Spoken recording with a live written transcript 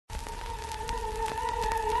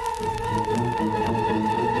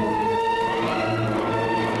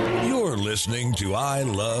You're listening to I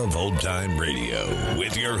Love Old Time Radio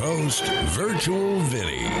with your host, Virtual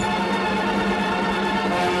Vinny.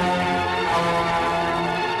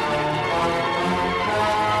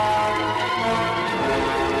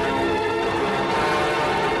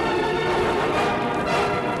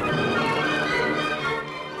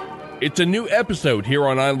 It's a new episode here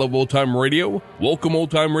on I Love Old Time Radio. Welcome, Old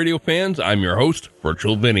Time Radio fans. I'm your host,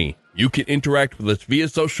 Virtual Vinny. You can interact with us via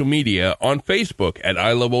social media on Facebook at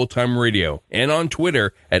I Love Old Time Radio and on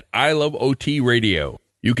Twitter at I Love OT Radio.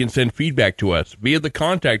 You can send feedback to us via the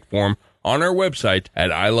contact form on our website at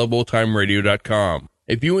iloveoldtimeradio.com.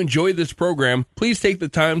 If you enjoy this program, please take the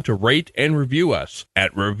time to rate and review us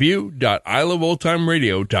at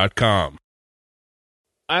review.iloveoldtimeradio.com.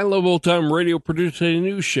 I Love Old Time Radio produces a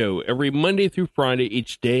new show every Monday through Friday,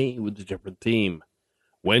 each day with a different theme.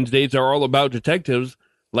 Wednesdays are all about detectives,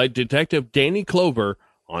 like Detective Danny Clover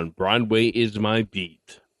on Broadway Is My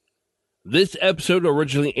Beat. This episode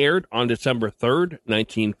originally aired on December 3rd,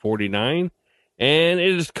 1949, and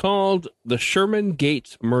it is called The Sherman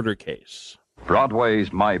Gates Murder Case.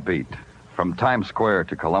 Broadway's My Beat, from Times Square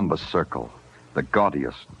to Columbus Circle, the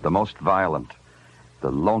gaudiest, the most violent,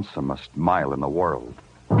 the lonesomest mile in the world.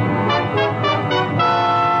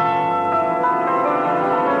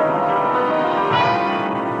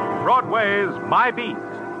 Broadway's My Beat,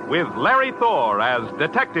 with Larry Thor as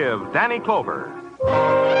Detective Danny Clover.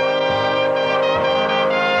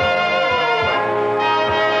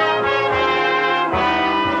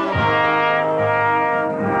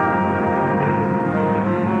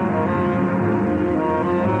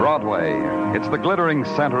 Broadway, it's the glittering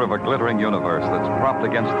center of a glittering universe that's propped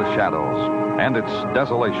against the shadows, and its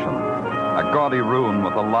desolation, a gaudy ruin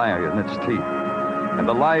with a lie in its teeth. And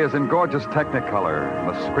the lie is in gorgeous technicolor, and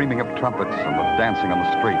the screaming of trumpets and the dancing on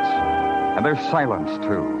the streets. And there's silence,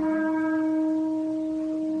 too.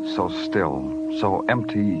 So still, so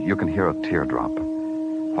empty, you can hear a teardrop.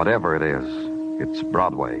 Whatever it is, it's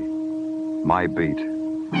Broadway. My Beat.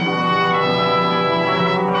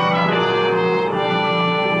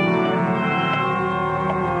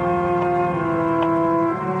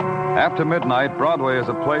 After midnight, Broadway is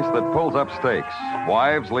a place that pulls up stakes.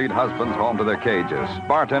 Wives lead husbands home to their cages.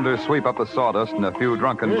 Bartenders sweep up the sawdust, and a few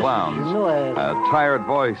drunken clowns. A tired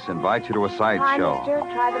voice invites you to a sideshow. Hi, mister.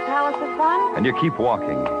 Try the Palace of Fun? And you keep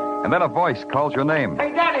walking. And then a voice calls your name.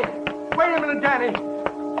 Hey, Danny! Wait a minute, Danny!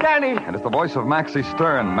 Danny! And it's the voice of Maxie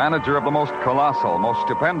Stern, manager of the most colossal, most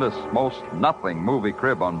stupendous, most nothing movie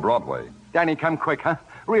crib on Broadway. Danny, come quick, huh?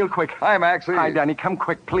 Real quick. Hi, Maxie. Hi, Danny. Come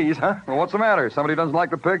quick, please, huh? Well, what's the matter? Somebody doesn't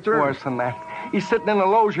like the picture? Worse than that. He's sitting in the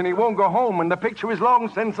loge and he won't go home, and the picture is long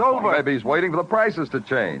since over. Well, maybe he's waiting for the prices to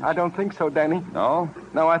change. I don't think so, Danny. No?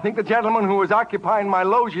 No, I think the gentleman who was occupying my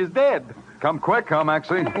loge is dead. Come quick, huh,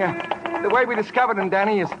 Maxie? Yeah. The way we discovered him,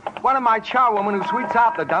 Danny, is one of my charwomen who sweeps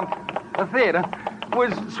out the theater,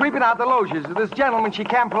 was sweeping out the loges. This gentleman she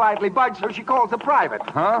can't politely budge, so she calls a private.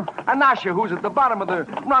 Huh? A Nasha who's at the bottom of the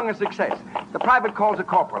rung of success. The private calls a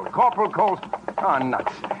corporal. The corporal calls... Oh,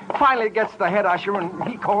 nuts. Finally it gets to the head usher, and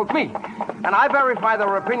he calls me. And I verify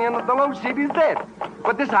their opinion that the loge seat is dead.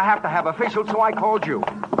 But this I have to have official, so I called you.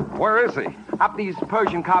 Where is he? Up these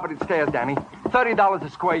Persian carpeted stairs, Danny. $30 a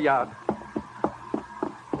square yard.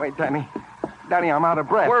 Wait, Danny. Danny, I'm out of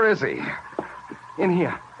breath. Where is he? In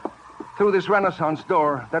here. Through this Renaissance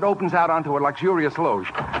door that opens out onto a luxurious loge.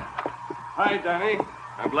 Hi, Danny.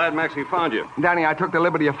 I'm glad Maxie found you. Danny, I took the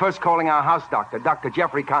liberty of first calling our house doctor, Dr.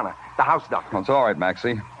 Jeffrey Connor, the house doctor. Well, it's all right,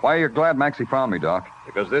 Maxie. Why are you glad Maxie found me, Doc?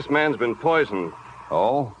 Because this man's been poisoned.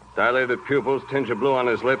 Oh? Dilated pupils, tinge of blue on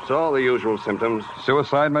his lips, all the usual symptoms.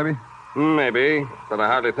 Suicide, maybe? Maybe, but I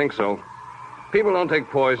hardly think so. People don't take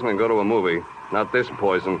poison and go to a movie. Not this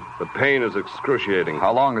poison. The pain is excruciating.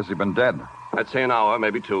 How long has he been dead? I'd say an hour,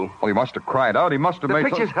 maybe two. Well, he must have cried out. He must have made... The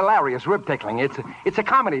picture's hilarious, rib-tickling. It's a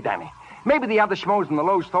comedy, Danny. Maybe the other schmoes in the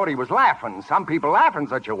loge thought he was laughing. Some people laugh in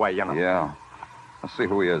such a way, you know. Yeah. Let's see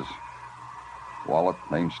who he is. Wallet,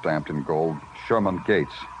 name stamped in gold. Sherman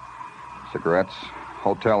Gates. Cigarettes,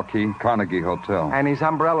 hotel key, Carnegie Hotel. And his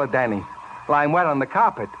umbrella, Danny, lying wet on the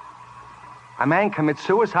carpet. A man commits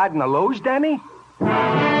suicide in the loge, Danny?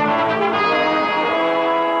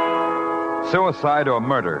 Suicide or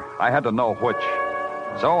murder. I had to know which.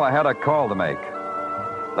 So I had a call to make.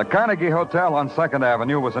 The Carnegie Hotel on 2nd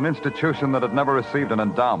Avenue was an institution that had never received an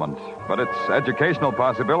endowment, but its educational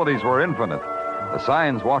possibilities were infinite. The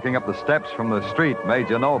signs walking up the steps from the street made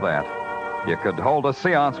you know that. You could hold a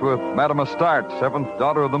seance with Madame Astarte, 7th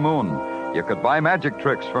daughter of the moon. You could buy magic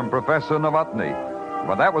tricks from Professor Novotny.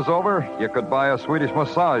 When that was over, you could buy a Swedish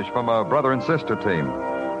massage from a brother and sister team.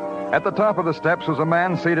 At the top of the steps was a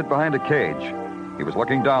man seated behind a cage. He was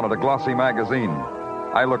looking down at a glossy magazine.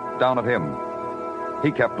 I looked down at him.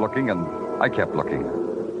 He kept looking, and I kept looking.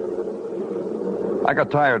 I got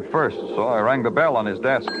tired first, so I rang the bell on his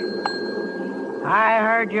desk. I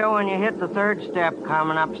heard you when you hit the third step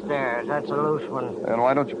coming upstairs. That's a loose one. And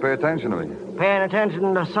why don't you pay attention to me? Paying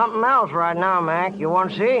attention to something else right now, Mac. You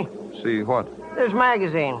want to see? See what? This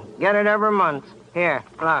magazine. Get it every month. Here,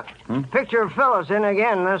 look. Picture of Phyllis in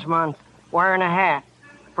again this month, wearing a hat.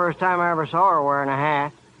 First time I ever saw her wearing a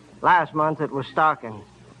hat. Last month it was stockings.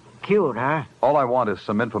 Cute, huh? All I want is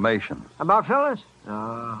some information. About Phyllis?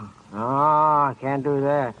 No, I can't do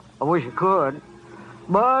that. I wish I could.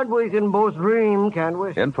 But we can both dream, can't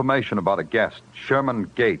we? Information about a guest,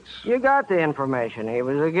 Sherman Gates. You got the information. He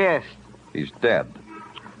was a guest. He's dead.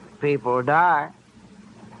 People die.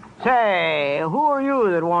 Say, who are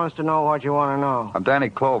you that wants to know what you want to know? I'm Danny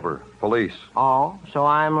Clover, police. Oh, so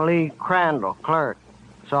I'm Lee Crandall, clerk.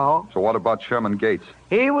 So? So what about Sherman Gates?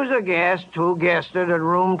 He was a guest who guested at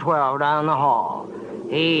room 12 down the hall.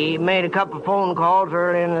 He made a couple of phone calls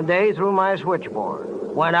early in the day through my switchboard.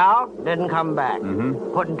 Went out, didn't come back.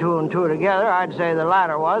 Putting two and two together, I'd say the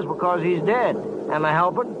latter was because he's dead. Am I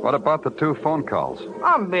helping? What about the 2 phone calls?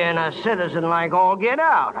 I'm being a citizen like all get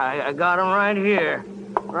out. I got them right here.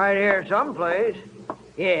 Right here someplace.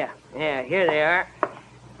 Yeah, here they are.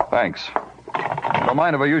 Thanks. Don't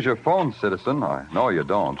mind if I use your phone, citizen. I know you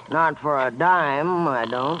don't. Not for a dime, I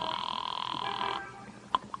don't.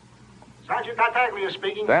 Sergeant Tartaglia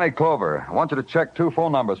speaking. Danny Clover, I want you to check 2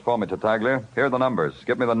 phone numbers for me, Tartaglia. Here are the numbers.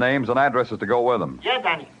 Give me the names and addresses to go with them. Yeah,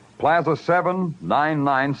 Danny. Plaza 7,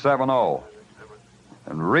 9970.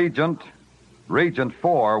 And Regent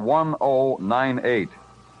 4, 1098.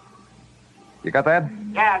 You got that?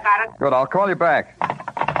 Yeah, I got it. Good, I'll call you back.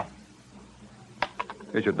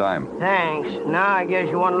 Here's your dime. Thanks. Now I guess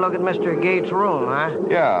you want to look at Mr. Gates' room, huh?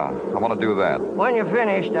 Yeah, I want to do that. When you're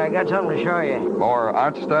finished, I got something to show you. More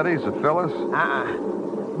art studies of Phyllis?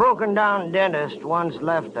 Broken down dentist once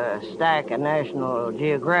left a stack of National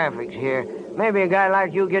Geographics here. Maybe a guy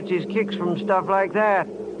like you gets his kicks from stuff like that.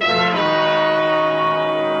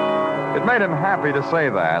 It made him happy to say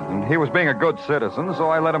that, and he was being a good citizen, so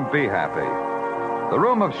I let him be happy. The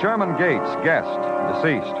room of Sherman Gates, guest,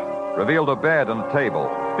 deceased, revealed a bed and a table,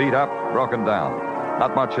 beat up, broken down.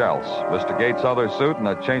 Not much else. Mr. Gates' other suit and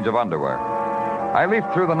a change of underwear. I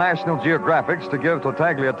leafed through the National Geographics to give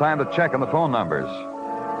Tartaglia time to check on the phone numbers.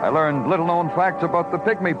 I learned little-known facts about the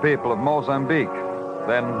Pygmy people of Mozambique,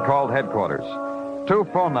 then called headquarters. 2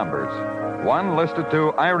 phone numbers. One listed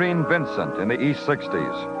to Irene Vincent in the East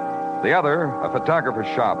 60s. The other, a photographer's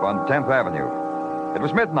shop on 10th Avenue. It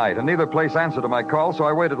was midnight, and neither place answered to my call, so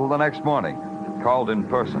I waited till the next morning. Called in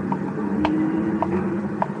person.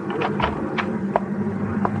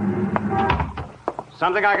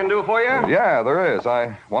 Something I can do for you? Yeah, there is.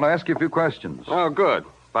 I want to ask you a few questions. Oh, good.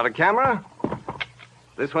 About a camera?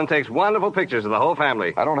 This one takes wonderful pictures of the whole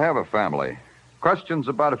family. I don't have a family. Questions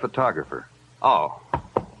about a photographer. Oh.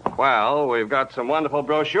 Well, we've got some wonderful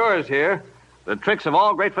brochures here. The tricks of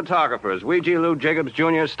all great photographers. Weegee Lou Jacobs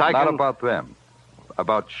Jr., Steichen... Not about them.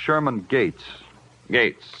 About Sherman Gates.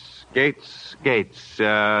 Gates.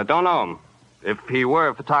 Don't know him. If he were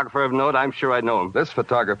a photographer of note, I'm sure I'd know him. This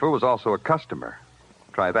photographer was also a customer.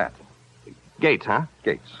 Try that. Gates, huh?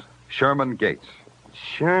 Gates. Sherman Gates.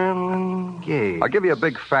 Sherman Gates. I'll give you a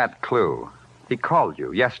big fat clue. He called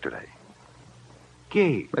you yesterday.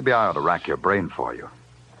 Gates. Maybe I ought to rack your brain for you.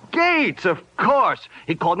 Gates, of course.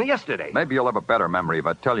 He called me yesterday. Maybe you'll have a better memory if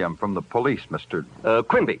I tell you I'm from the police, Mr.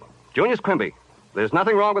 Quimby. Junius Quimby. There's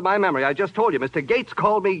nothing wrong with my memory. I just told you. Mr. Gates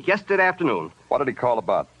called me yesterday afternoon. What did he call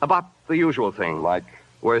about? About the usual thing. Like?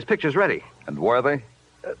 Were his pictures ready? And were they?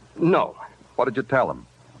 No. What did you tell him?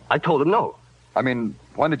 I told him no. I mean,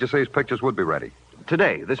 when did you say his pictures would be ready?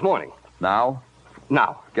 Today, this morning. Now?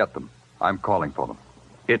 Now. Get them. I'm calling for them.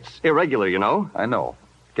 It's irregular, you know. I know.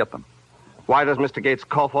 Get them. Why does Mr. Gates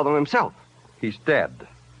call for them himself? He's dead.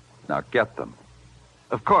 Now get them.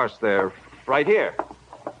 Of course, they're right here.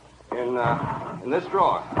 In this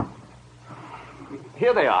drawer.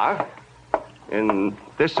 Here they are. In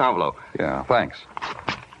this envelope. Yeah, thanks.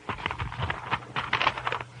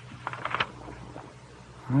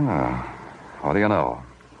 What do you know?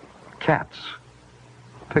 Cats.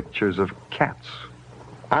 Pictures of cats.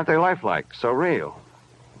 Aren't they lifelike? So real.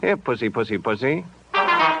 Here, pussy, pussy, pussy.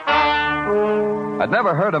 I'd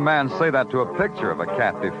never heard a man say that to a picture of a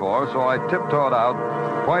cat before, so I tiptoed out,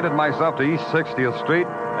 pointed myself to East 60th Street,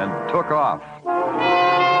 and took off.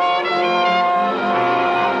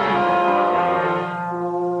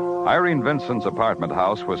 Irene Vincent's apartment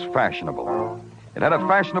house was fashionable. It had a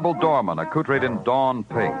fashionable doorman accoutred in dawn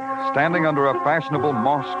pink, standing under a fashionable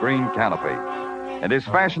moss-green canopy. And his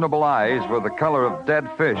fashionable eyes were the color of dead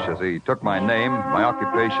fish as he took my name, my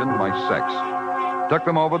occupation, my sex. Took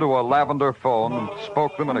them over to a lavender phone,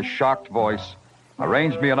 spoke them in a shocked voice,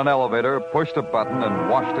 arranged me in an elevator, pushed a button, and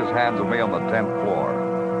washed his hands of me on the 10th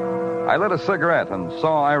floor. I lit a cigarette and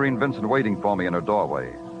saw Irene Vincent waiting for me in her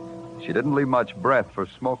doorway. She didn't leave much breath for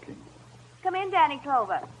smoking. Come in, Danny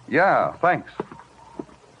Clover. Yeah, thanks.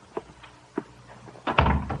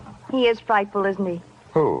 He is frightful, isn't he?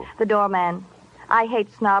 Who? The doorman. I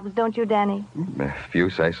hate snobs, don't you, Danny? If you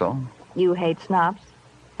say so. You hate snobs.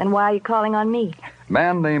 Then why are you calling on me?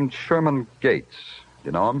 Man named Sherman Gates.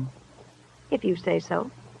 You know him? If you say so.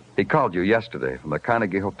 He called you yesterday from the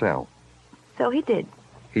Carnegie Hotel. So he did.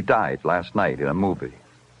 He died last night in a movie.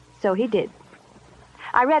 So he did.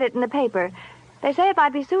 I read it in the paper. They say it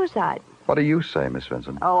might be suicide. What do you say, Miss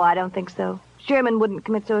Vincent? Oh, I don't think so. Sherman wouldn't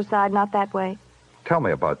commit suicide, not that way. Tell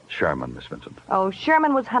me about Sherman, Miss Vincent. Oh,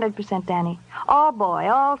 Sherman was 100%, Danny. All boy,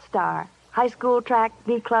 all star. High school track,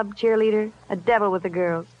 B-club, cheerleader, a devil with the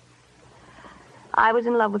girls. I was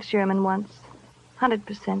in love with Sherman once.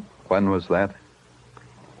 100%. When was that?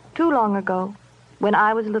 Too long ago, when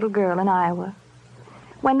I was a little girl in Iowa.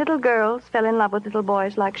 When little girls fell in love with little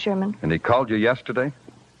boys like Sherman. And he called you yesterday?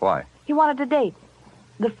 Why? He wanted a date.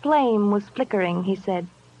 The flame was flickering, he said.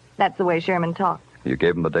 That's the way Sherman talked. You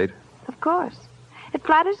gave him the date? Of course. It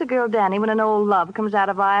flatters a girl, Danny, when an old love comes out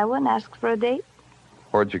of Iowa and asks for a date.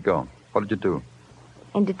 Where'd you go? What did you do?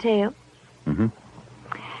 In detail. Mm-hmm.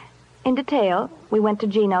 In detail, we went to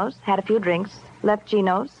Gino's, had a few drinks, left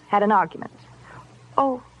Gino's, had an argument.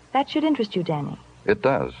 Oh, that should interest you, Danny. It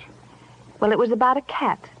does. Well, it was about a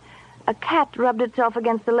cat. A cat rubbed itself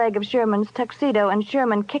against the leg of Sherman's tuxedo, and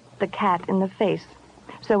Sherman kicked the cat in the face.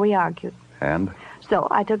 So we argued. And? So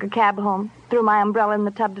I took a cab home, threw my umbrella in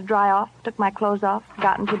the tub to dry off, took my clothes off,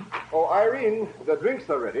 got into... Oh, Irene, the drinks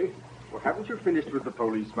are ready. Well, haven't you finished with the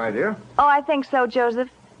police, my dear? Oh, I think so, Joseph.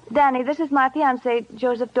 Danny, this is my fiancé,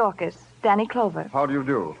 Joseph Dorcas, Danny Clover. How do you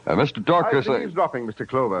do? Mr. Dorcas... I'm eavesdropping, Mr.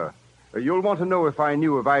 Clover. You'll want to know if I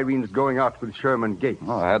knew of Irene's going out with Sherman Gates.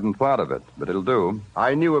 Oh, I hadn't thought of it, but it'll do.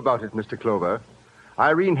 I knew about it, Mr. Clover.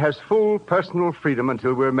 Irene has full personal freedom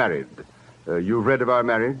until we're married. You've read of our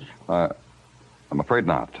marriage? I'm afraid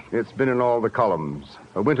not. It's been in all the columns.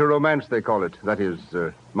 A winter romance, they call it. That is,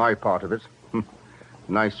 my part of it.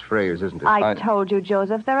 Nice phrase, isn't it? I told you,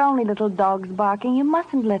 Joseph, they're only little dogs barking. You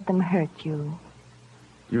mustn't let them hurt you.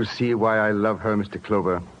 You see why I love her, Mr.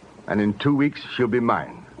 Clover. And in 2 weeks, she'll be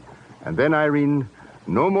mine. And then, Irene,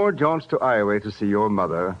 no more jaunts to Iowa to see your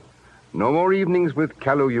mother. No more evenings with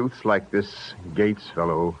callow youths like this Gates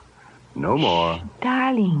fellow. No more. Shh,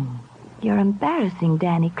 darling, you're embarrassing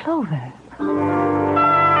Danny Clover.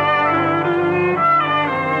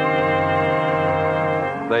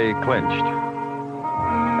 They clinched.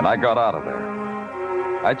 And I got out of there.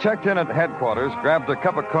 I checked in at headquarters, grabbed a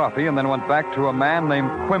cup of coffee, and then went back to a man named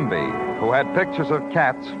Quimby, who had pictures of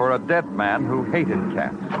cats for a dead man who hated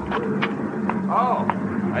cats. Oh,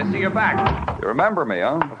 I see you're back. You remember me,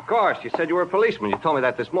 huh? Of course. You said you were a policeman. You told me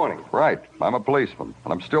that this morning. Right. I'm a policeman,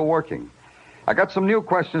 and I'm still working. I got some new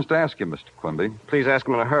questions to ask you, Mr. Quimby. Please ask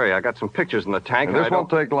him in a hurry. I got some pictures in the tank. And this won't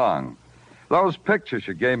take long. Those pictures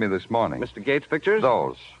you gave me this morning. Mr. Gates' pictures?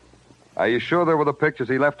 Those. Are you sure they were the pictures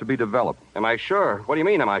he left to be developed? Am I sure? What do you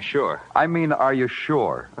mean, am I sure? I mean, are you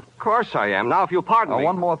sure? Of course I am. Now, if you'll pardon me.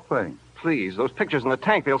 One more thing. Please, those pictures in the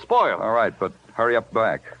tank, they'll spoil. All right, but hurry up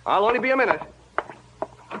back. I'll only be a minute.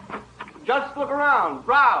 Just look around.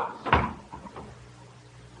 Browse.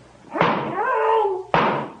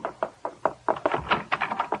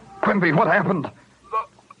 Quimby, what happened?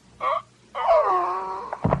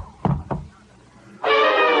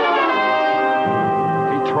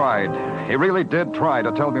 He tried. He really did try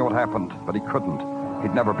to tell me what happened, but he couldn't.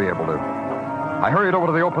 He'd never be able to. I hurried over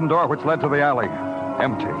to the open door which led to the alley.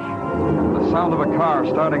 Empty. The sound of a car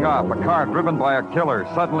starting off, a car driven by a killer,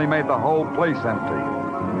 suddenly made the whole place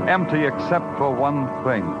empty. Empty except for one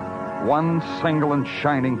thing. One single and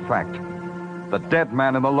shining fact. The dead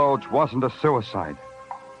man in the lodge wasn't a suicide.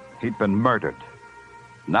 He'd been murdered.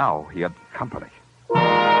 Now he had company.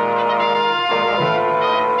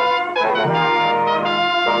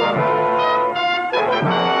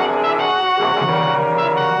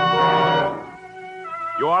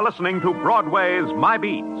 You are listening to Broadway's My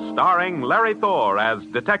Beat, starring Larry Thor as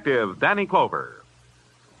Detective Danny Clover.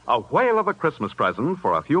 A whale of a Christmas present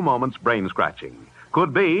for a few moments brain-scratching.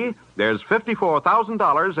 Could be, there's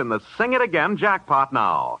 $54,000 in the Sing It Again jackpot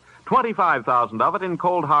now. $25,000 of it in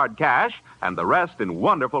cold, hard cash, and the rest in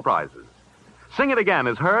wonderful prizes. Sing It Again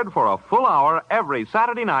is heard for a full hour every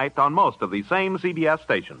Saturday night on most of the same CBS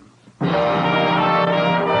stations.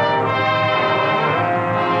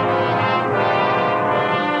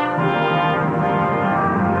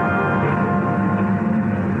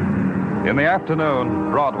 In the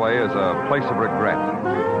afternoon, Broadway is a place of regret.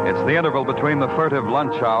 It's the interval between the furtive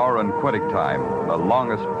lunch hour and quitting time, the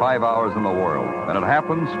longest 5 hours in the world. And it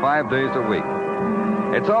happens 5 days a week.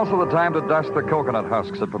 It's also the time to dust the coconut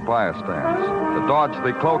husks at papaya stands, to dodge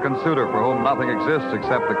the cloak and suitor for whom nothing exists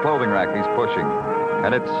except the clothing rack he's pushing.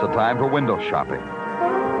 And it's a time for window shopping.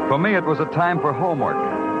 For me, it was a time for homework,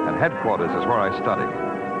 and headquarters is where I study.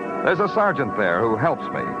 There's a sergeant there who helps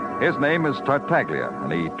me. His name is Tartaglia,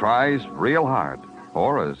 and he tries real hard.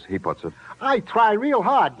 Or, as he puts it... I try real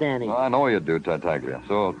hard, Danny. I know you do, Tartaglia.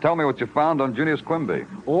 So tell me what you found on Junius Quimby.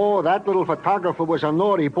 Oh, that little photographer was a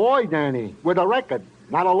naughty boy, Danny, with a record.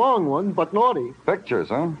 Not a long one, but naughty. Pictures,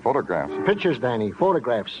 huh? Photographs. Pictures, Danny.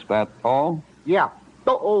 Photographs. That all? Yeah.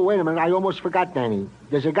 Oh, wait a minute. I almost forgot, Danny.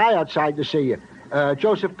 There's a guy outside to see you.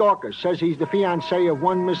 Joseph Dorcas says he's the fiancé of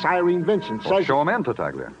one Miss Irene Vincent. Well, show him in,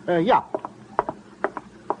 Tartaglia. Yeah.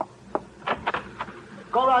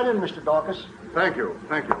 Go right in, Mr. Dorcas. Thank you.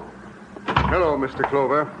 Hello, Mr.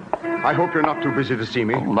 Clover. I hope you're not too busy to see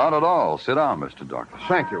me. Oh, not at all. Sit down, Mr. Dorcas.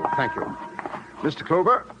 Thank you. Mr.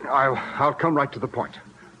 Clover, I'll come right to the point.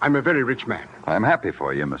 I'm a very rich man. I'm happy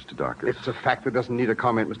for you, Mr. Dorcas. It's a fact that doesn't need a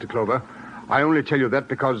comment, Mr. Clover. I only tell you that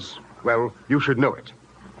because, well, you should know it.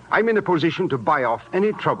 I'm in a position to buy off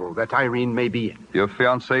any trouble that Irene may be in. Your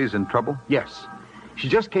fiancé's in trouble? Yes. She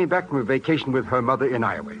just came back from a vacation with her mother in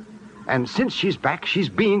Iowa. And since she's back, she's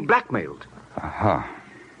being blackmailed. Uh-huh.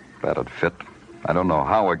 That'd fit. I don't know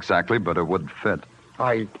how exactly, but it would fit.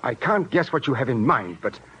 I can't guess what you have in mind,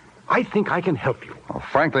 but I think I can help you. Well,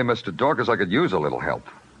 frankly, Mr. Dorcas, I could use a little help.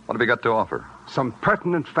 What have you got to offer? Some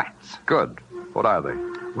pertinent facts. Good. What are they?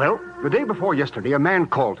 Well, the day before yesterday, a man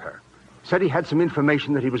called her. Said he had some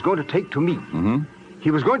information that he was going to take to me. Mm-hmm.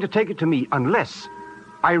 He was going to take it to me unless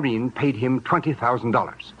Irene paid him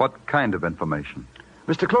 $20,000. What kind of information?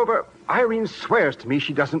 Mr. Clover, Irene swears to me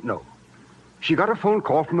she doesn't know. She got a phone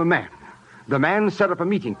call from a man. The man set up a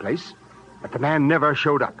meeting place, but the man never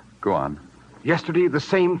showed up. Go on. Yesterday, the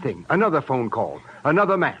same thing. Another phone call.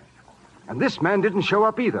 Another man. And this man didn't show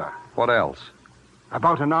up either. What else?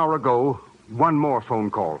 About an hour ago, one more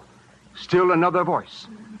phone call. Still another voice.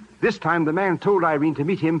 This time, the man told Irene to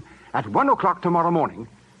meet him at 1 o'clock tomorrow morning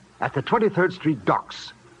at the 23rd Street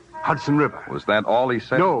docks, Hudson River. Was that all he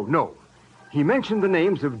said? No. He mentioned the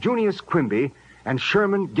names of Junius Quimby and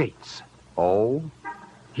Sherman Gates. Oh?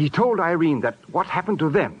 He told Irene that what happened to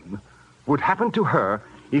them would happen to her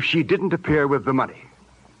if she didn't appear with the money.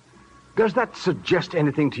 Does that suggest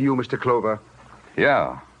anything to you, Mr. Clover?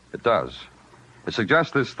 Yeah, it does. It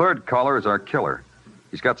suggests this third caller is our killer.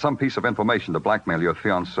 He's got some piece of information to blackmail your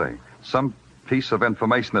fiancée. Some piece of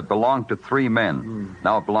information that belonged to 3 men.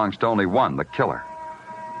 Now it belongs to only one, the killer.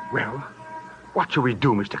 Well, what shall we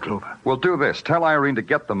do, Mr. Clover? We'll do this. Tell Irene to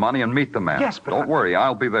get the money and meet the man. Yes, but... Don't worry,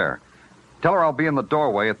 I'll be there. Tell her I'll be in the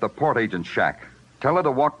doorway at the port agent's shack. Tell her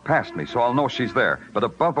to walk past me so I'll know she's there. But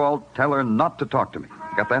above all, tell her not to talk to me.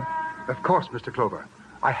 Got that? Of course, Mr. Clover.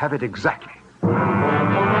 I have it exactly.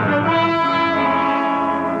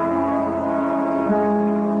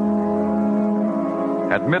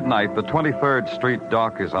 At midnight, the 23rd Street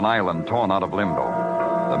dock is an island torn out of limbo.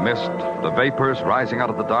 The mist, the vapors rising out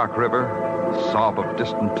of the dark river, the sob of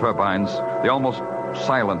distant turbines, the almost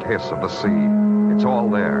silent hiss of the sea. It's all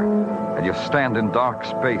there. And you stand in dark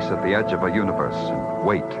space at the edge of a universe and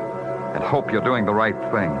wait and hope you're doing the right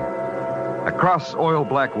thing. Across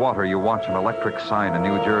oil-black water, you watch an electric sign in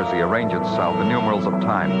New Jersey arrange itself in numerals of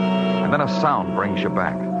time. And then a sound brings you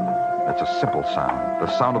back. It's a simple sound, the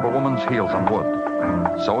sound of a woman's heels on wood.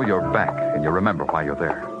 So you're back, and you remember why you're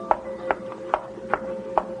there.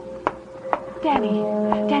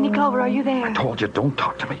 Danny Clover, are you there? I told you, don't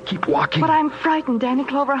talk to me. Keep walking. But I'm frightened, Danny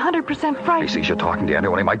Clover, 100% frightened. He sees you talking to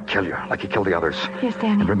anyone, he might kill you, like he killed the others. Yes,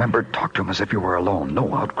 Danny. And remember, talk to him as if you were alone.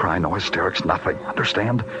 No outcry, no hysterics, nothing.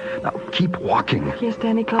 Understand? Now, keep walking. Yes,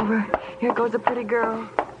 Danny Clover. Here goes a pretty girl.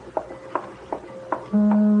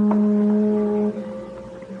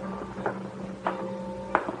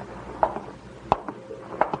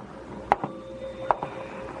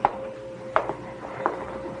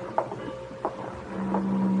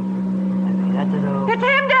 It's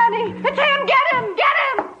him, Danny! It's him! Get him! Get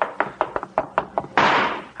him!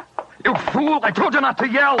 You fool! I told you not to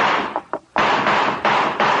yell!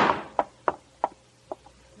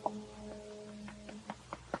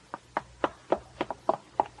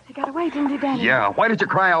 He got away. Why didn't you, Danny? Yeah, why did you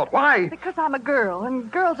cry out? Why? Because I'm a girl,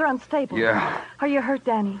 and girls are unstable. Yeah. Are you hurt,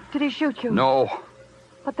 Danny? Did he shoot you? No.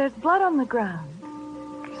 But there's blood on the ground.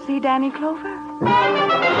 See, Danny Clover?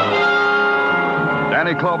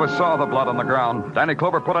 Danny Clover saw the blood on the ground. Danny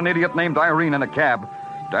Clover put an idiot named Irene in a cab.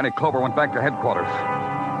 Danny Clover went back to headquarters.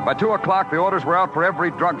 By 2 o'clock, the orders were out for every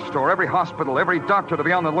drugstore, every hospital, every doctor to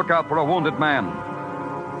be on the lookout for a wounded man.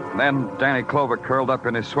 Then Danny Clover curled up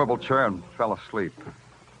in his swivel chair and fell asleep.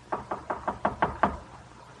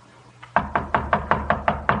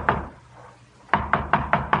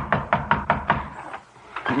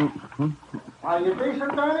 Are you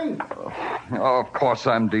decent, Danny? Oh, of course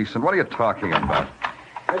I'm decent. What are you talking about?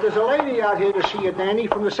 There's a lady out here to see you, Danny,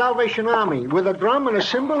 from the Salvation Army, with a drum and a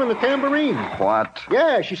cymbal and a tambourine. What?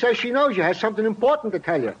 Yeah, she says she knows you, has something important to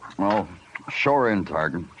tell you. Oh, show her in,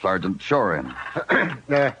 Sergeant. Show her in.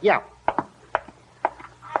 Yeah.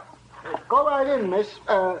 Go right in, miss.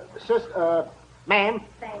 Ma'am.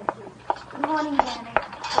 Thank you. Good morning, Danny.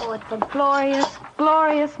 Oh, it's a glorious,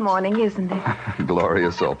 glorious morning, isn't it?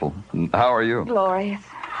 Glorious, Opal. How are you? Glorious.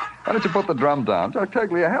 Why don't you put the drum down?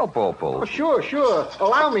 Tartaglia, help Opal. Oh, sure.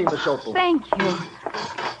 Allow me, Miss Opal. Thank you.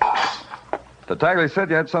 Tartaglia said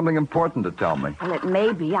you had something important to tell me. Well, it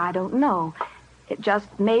may be. I don't know. It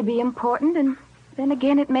just may be important, and then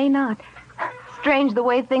again, it may not. Strange the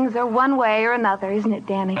way things are one way or another, isn't it,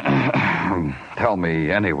 Danny? Tell me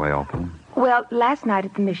anyway, Opal. Well, last night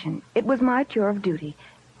at the mission, it was my tour of duty.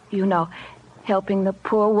 You know, helping the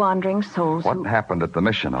poor wandering souls. What happened at the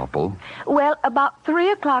mission, Opal? Well, about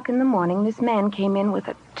 3 o'clock in the morning, this man came in with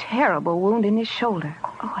a terrible wound in his shoulder.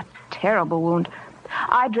 Oh, a terrible wound.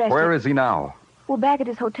 I dressed Where is he now? Well, back at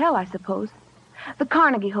his hotel, I suppose. The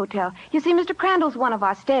Carnegie Hotel. You see, Mr. Crandall's one of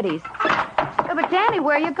our steadies. But, Danny,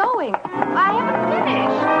 where are you going? I haven't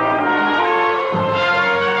finished.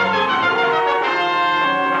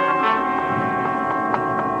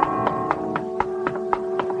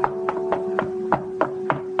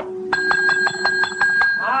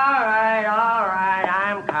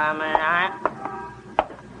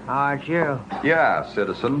 Oh, it's you. Yeah,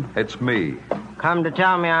 citizen. It's me. Come to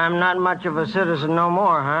tell me I'm not much of a citizen no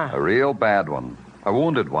more, huh? A real bad one. A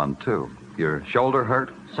wounded one, too. Your shoulder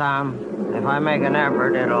hurt? Some. If I make an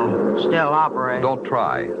effort, it'll still operate. Don't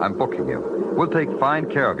try. I'm booking you. We'll take fine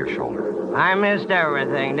care of your shoulder. I missed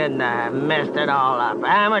everything, didn't I? Missed it all up.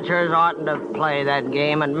 Amateurs oughtn't to play that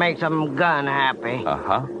game. It makes them gun happy.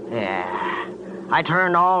 Uh-huh. Yeah. I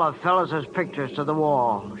turned all of Phyllis's pictures to the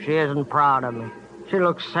wall. She isn't proud of me. She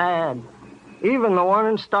looks sad. Even the one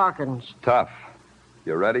in stockings. Tough.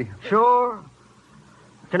 You ready? Sure.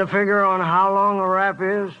 Can I figure on how long a rap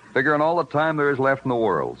is? Figure on all the time there is left in the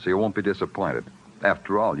world, so you won't be disappointed.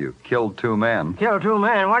 After all, you killed 2 men. Killed 2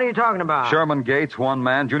 men? What are you talking about? Sherman Gates, 1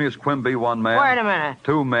 man. Junius Quimby, 1 man. Wait a minute.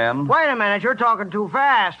 2 men. Wait a minute. You're talking too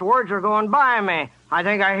fast. Words are going by me. I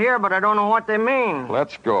think I hear, but I don't know what they mean.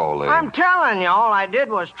 Let's go, lady. I'm telling you, all I did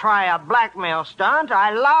was try a blackmail stunt.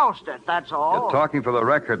 I lost it, that's all. You're talking for the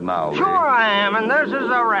record now, lady. Sure I am, and this is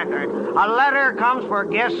a record. A letter comes for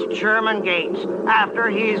guest Sherman Gates after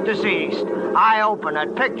he's deceased. I open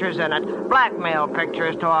it, pictures in it, blackmail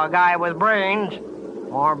pictures to a guy with brains.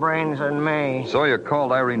 More brains than me. So you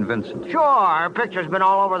called Irene Vincent? Sure. Her picture's been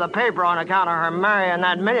all over the paper on account of her marrying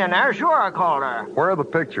that millionaire. Sure, I called her. Where are the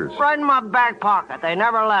pictures? Right in my back pocket. They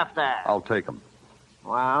never left there. I'll take them.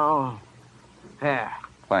 Well, here.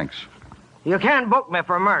 Thanks. You can't book me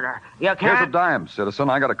for murder. You can't... Here's a dime, citizen.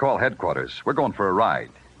 I got to call headquarters. We're going for a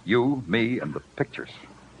ride. You, me, and the pictures.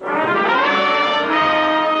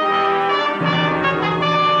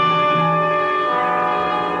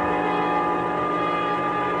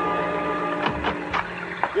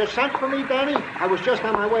 You sent for me, Danny? I was just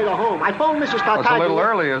on my way to home. I phoned Mrs. Tartaglia. That's a little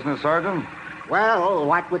early, isn't it, Sergeant? Well,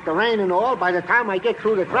 what with the rain and all, by the time I get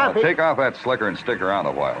through the traffic... Take off that slicker and stick around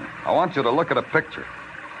a while. I want you to look at a picture.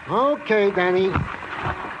 Okay, Danny.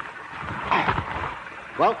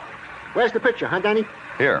 Well, where's the picture, huh, Danny?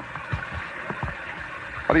 Here.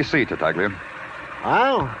 What do you see, Tartaglia?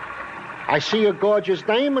 Well, I see a gorgeous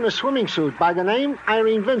dame in a swimming suit by the name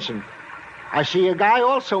Irene Vincent. I see a guy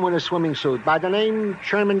also in a swimming suit by the name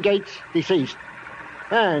Sherman Gates, deceased.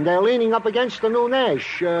 And they're leaning up against the new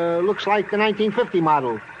Nash. Looks like the 1950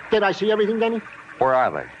 model. Did I see everything, Denny? Where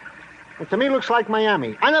are they? Well, to me, it looks like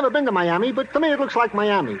Miami. I've never been to Miami, but to me, it looks like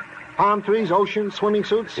Miami. Palm trees, ocean, swimming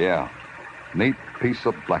suits. Yeah. Neat piece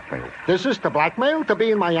of blackmail. This is the blackmail to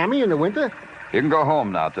be in Miami in the winter? You can go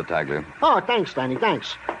home now, Tartaglia. Oh, thanks, Danny,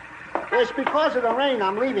 thanks. It's because of the rain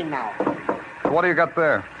I'm leaving now. What do you got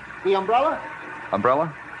there? The umbrella?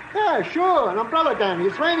 Umbrella? Yeah, sure, an umbrella, Danny.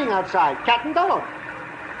 It's raining outside. Cat and dog.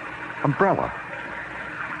 Umbrella?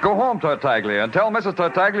 Go home, Tartaglia, and tell Mrs.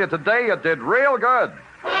 Tartaglia today you did real good.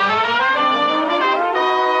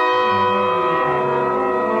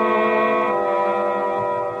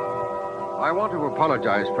 I want to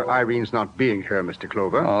apologize for Irene's not being here, Mr.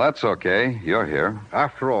 Clover. Oh, that's okay. You're here.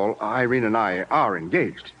 After all, Irene and I are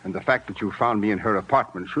engaged, and the fact that you found me in her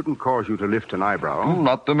apartment shouldn't cause you to lift an eyebrow. Oh,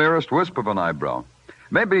 not the merest wisp of an eyebrow.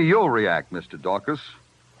 Maybe you'll react, Mr. Dorcas.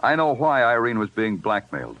 I know why Irene was being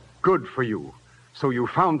blackmailed. Good for you. So you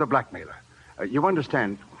found the blackmailer. You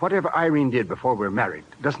understand, whatever Irene did before we're married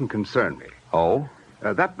doesn't concern me. Oh?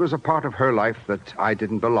 That was a part of her life that I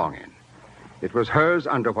didn't belong in. It was hers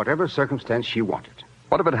under whatever circumstance she wanted.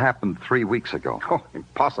 What if it happened 3 weeks ago? Oh,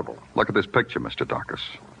 impossible. Look at this picture, Mr. Dorcas.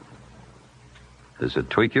 Does it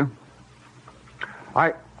tweak you?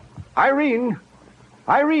 Irene,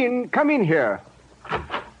 come in here.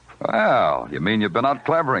 Well, you mean you've been out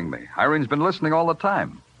clevering me. Irene's been listening all the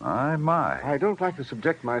time. My. I don't like to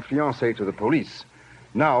subject my fiancée to the police.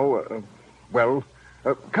 Now,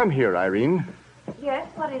 come here, Irene. Yes,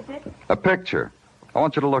 what is it? A picture. I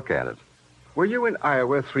want you to look at it. Were you in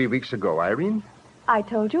Iowa 3 weeks ago, Irene? I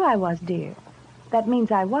told you I was, dear. That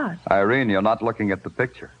means I was. Irene, you're not looking at the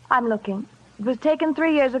picture. I'm looking. It was taken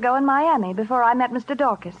 3 years ago in Miami before I met Mr.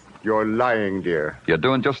 Dorcas. You're lying, dear. You're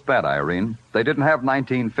doing just that, Irene. They didn't have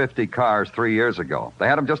 1950 cars 3 years ago. They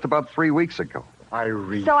had them just about 3 weeks ago.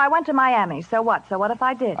 Irene. So I went to Miami. So what? So what if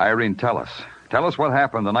I did? Irene, tell us. Tell us what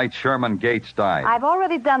happened the night Sherman Gates died. I've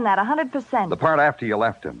already done that 100%. The part after you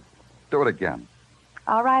left him. Do it again.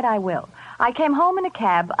 All right, I will. I came home in a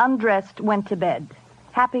cab, undressed, went to bed.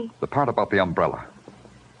 Happy? The part about the umbrella.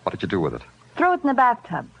 What did you do with it? Threw it in the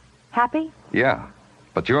bathtub. Happy? Yeah,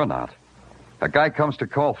 but you're not. A guy comes to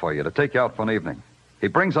call for you to take you out for an evening. He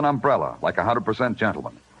brings an umbrella, like a 100%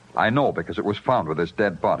 gentleman. I know because it was found with his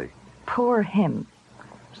dead body. Poor him.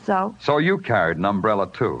 So? So you carried an umbrella,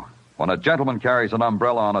 too. When a gentleman carries an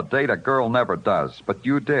umbrella on a date, a girl never does. But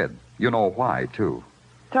you did. You know why, too.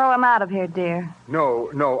 Throw him out of here, dear.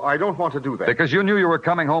 No, I don't want to do that. Because you knew you were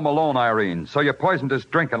coming home alone, Irene. So you poisoned his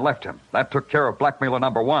drink and left him. That took care of blackmailer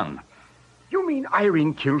number one. You mean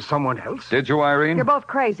Irene killed someone else? Did you, Irene? You're both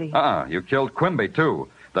crazy. You killed Quimby, too.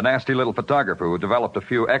 The nasty little photographer who developed a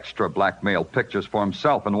few extra blackmail pictures for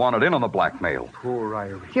himself and wanted in on the blackmail. Poor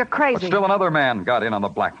Irene. You're crazy. But still another man got in on the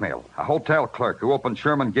blackmail. A hotel clerk who opened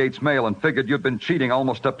Sherman Gates' mail and figured you'd been cheating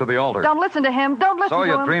almost up to the altar. Don't listen to him. Don't listen to him.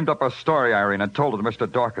 So you dreamed up a story, Irene, and told it to Mr.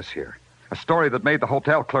 Dorcas here. A story that made the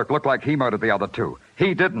hotel clerk look like he murdered the other two.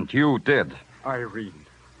 He didn't. You did.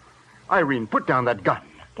 Irene, put down that gun.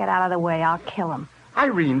 Get out of the way. I'll kill him.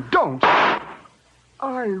 Irene, don't.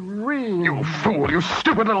 Irene. You fool. You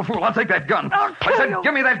stupid little fool. I'll take that gun. I'll kill I said, you.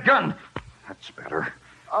 give me that gun. That's better.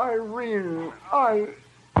 Irene,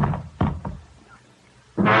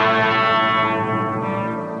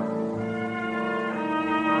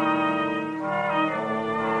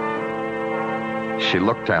 She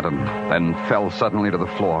looked at him, then fell suddenly to the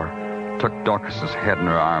floor, took Dorcas's head in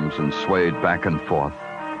her arms and swayed back and forth.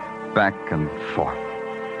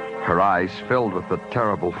 Her eyes filled with the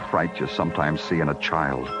terrible fright you sometimes see in a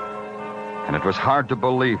child. And it was hard to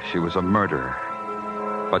believe she was a murderer.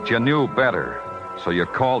 But you knew better, so you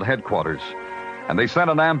called headquarters. And they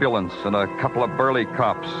sent an ambulance and a couple of burly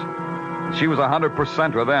cops. She was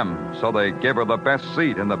 100% with them, so they gave her the best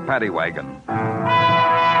seat in the paddy wagon.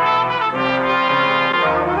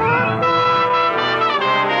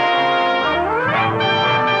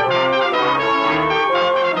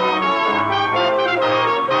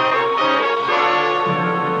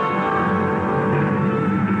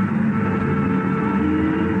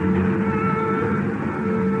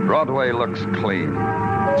 Broadway looks clean.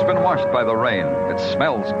 It's been washed by the rain. It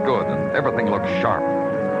smells good, and everything looks sharp.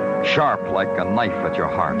 Sharp like a knife at your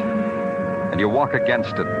heart. And you walk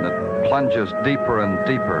against it, and it plunges deeper and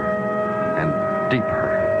deeper and deeper.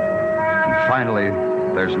 And finally,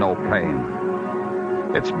 there's no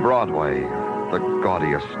pain. It's Broadway, the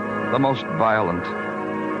gaudiest, the most violent,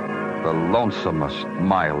 the lonesomest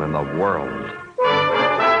mile in the world.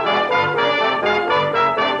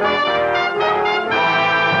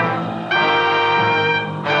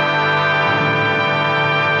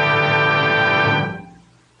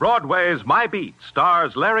 Broadway's My Beat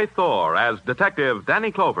stars Larry Thor as Detective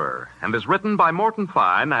Danny Clover and is written by Morton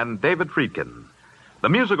Fine and David Friedkin. The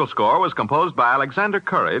musical score was composed by Alexander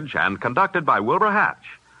Courage and conducted by Wilbur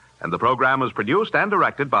Hatch, and the program was produced and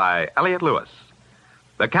directed by Elliott Lewis.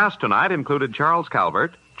 The cast tonight included Charles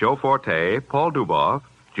Calvert, Joe Forte, Paul Duboff,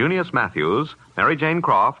 Junius Matthews, Mary Jane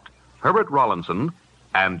Croft, Herbert Rawlinson,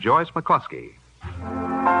 and Joyce McCluskey.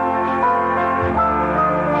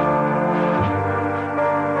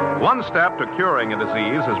 One step to curing a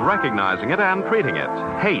disease is recognizing it and treating it.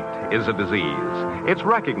 Hate is a disease. It's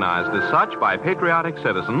recognized as such by patriotic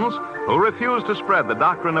citizens who refuse to spread the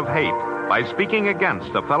doctrine of hate by speaking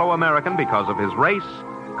against a fellow American because of his race,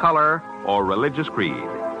 color, or religious creed.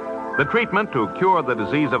 The treatment to cure the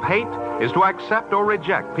disease of hate is to accept or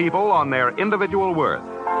reject people on their individual worth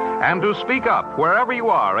and to speak up wherever you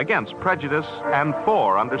are against prejudice and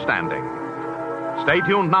for understanding. Stay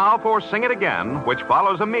tuned now for Sing It Again, which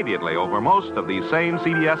follows immediately over most of these same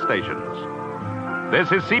CBS stations.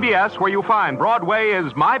 This is CBS, where you find Broadway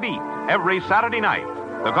is My Beat every Saturday night,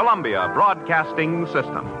 the Columbia Broadcasting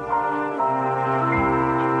System.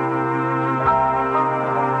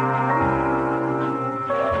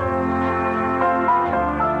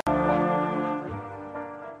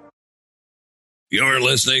 You're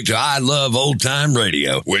listening to I Love Old Time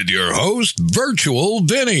Radio with your host, Virtual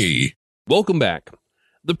Vinny. Welcome back.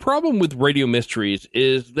 The problem with radio mysteries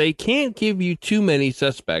is they can't give you too many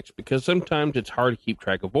suspects because sometimes it's hard to keep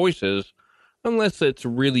track of voices unless it's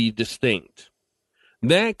really distinct.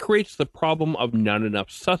 That creates the problem of not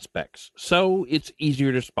enough suspects, so it's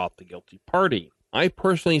easier to spot the guilty party. I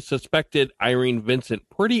personally suspected Irene Vincent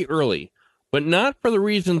pretty early, but not for the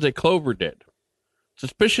reasons that Clover did.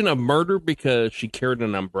 Suspicion of murder because she carried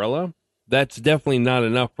an umbrella? That's definitely not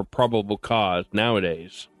enough for probable cause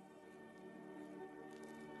nowadays.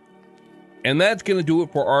 And that's going to do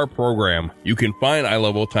it for our program. You can find I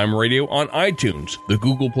Love Old Time Radio on iTunes, the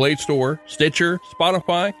Google Play Store, Stitcher,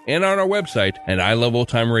 Spotify, and on our website at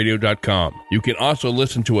iloveoldtimeradio.com. You can also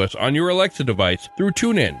listen to us on your Alexa device through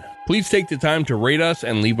TuneIn. Please take the time to rate us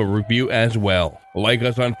and leave a review as well. Like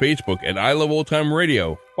us on Facebook at I Love Old Time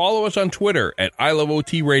Radio. Follow us on Twitter at I Love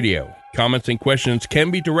OT Radio. Comments and questions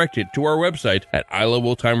can be directed to our website at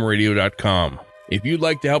iloveoldtimeradio.com. If you'd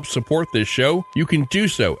like to help support this show, you can do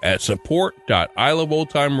so at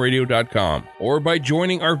support.iloveoldtimeradio.com or by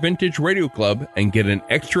joining our Vintage Radio Club and get an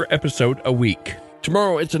extra episode a week.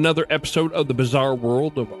 Tomorrow it's another episode of The Bizarre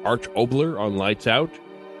World of Arch Obler on Lights Out.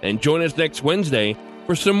 And join us next Wednesday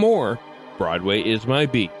for some more Broadway is My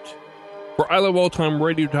Beat. For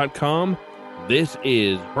iloveoldtimeradio.com, this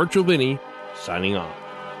is Virtual Vinny signing off.